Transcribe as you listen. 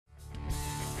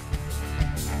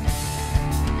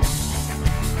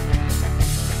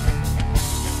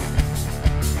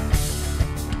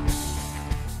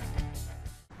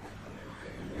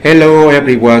Hello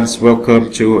everyone,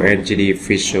 welcome to NGD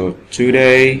Visual.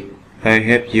 Today I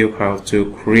help you how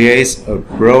to create a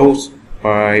brush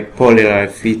by polyline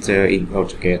filter in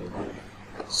AutoCAD.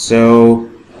 So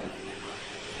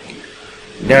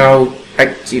now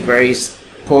activate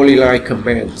polyline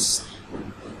commands.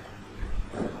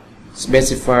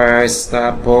 Specify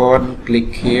start point,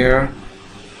 click here.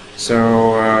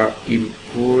 So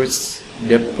input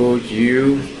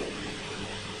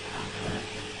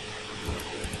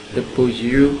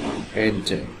W,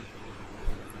 enter.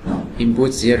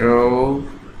 Input 0,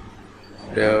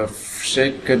 the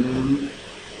second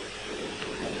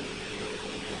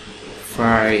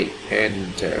file,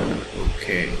 enter.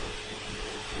 Okay.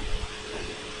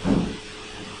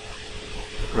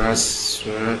 Press,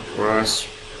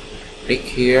 click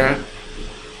here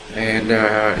and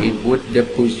input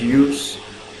W,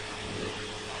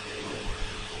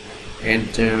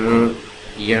 enter.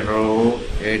 0,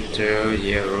 enter,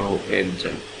 0,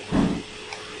 enter.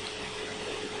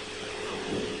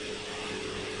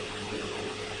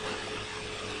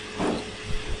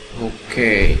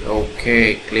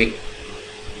 Okay, click,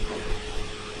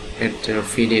 enter,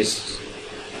 finish.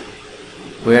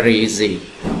 Very easy.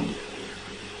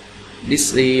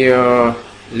 This is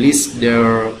list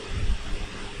the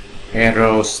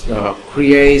arrows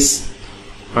created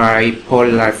by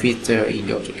polyline filter in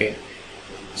AutoCAD.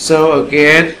 So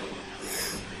again,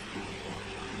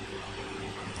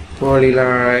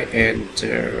 polyline,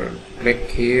 enter, click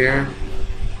here,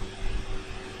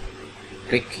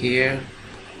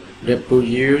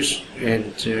 W,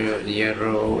 enter,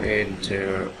 0,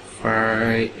 enter,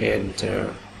 5,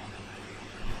 enter.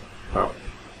 Oh.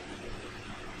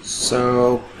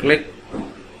 So click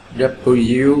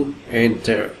W,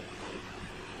 enter.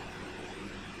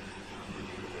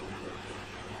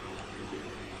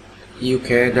 You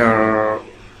can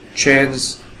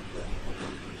change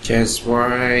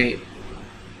Y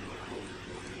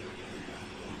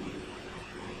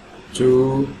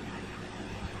to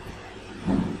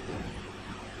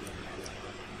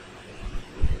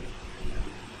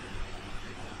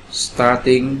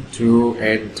starting to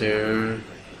enter,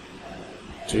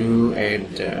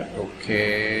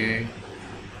 okay,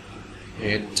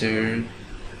 enter.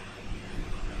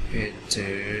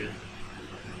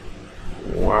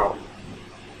 Wow,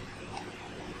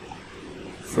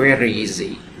 very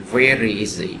easy.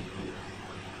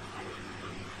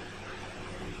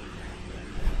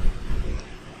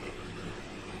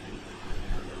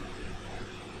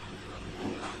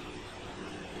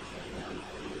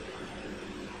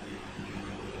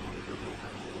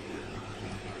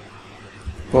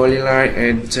 Polyline,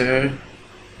 enter,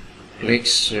 click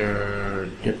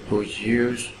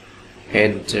W,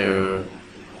 enter,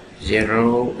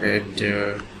 0,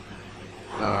 enter,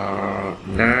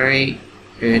 9,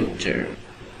 enter,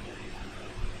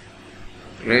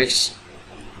 click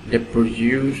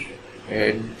W,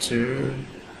 enter,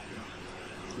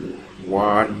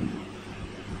 1,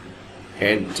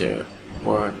 enter,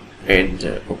 1,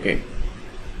 enter. Okay.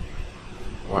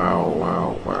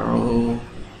 Wow,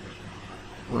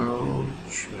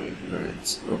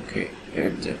 okay,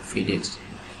 and finish.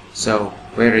 So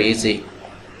very easy.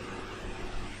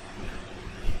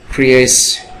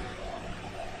 Create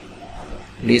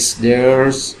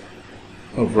listers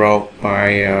overall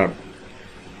by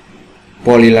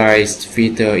polyline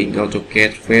filter in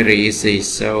AutoCAD. Very easy.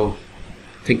 So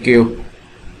thank you.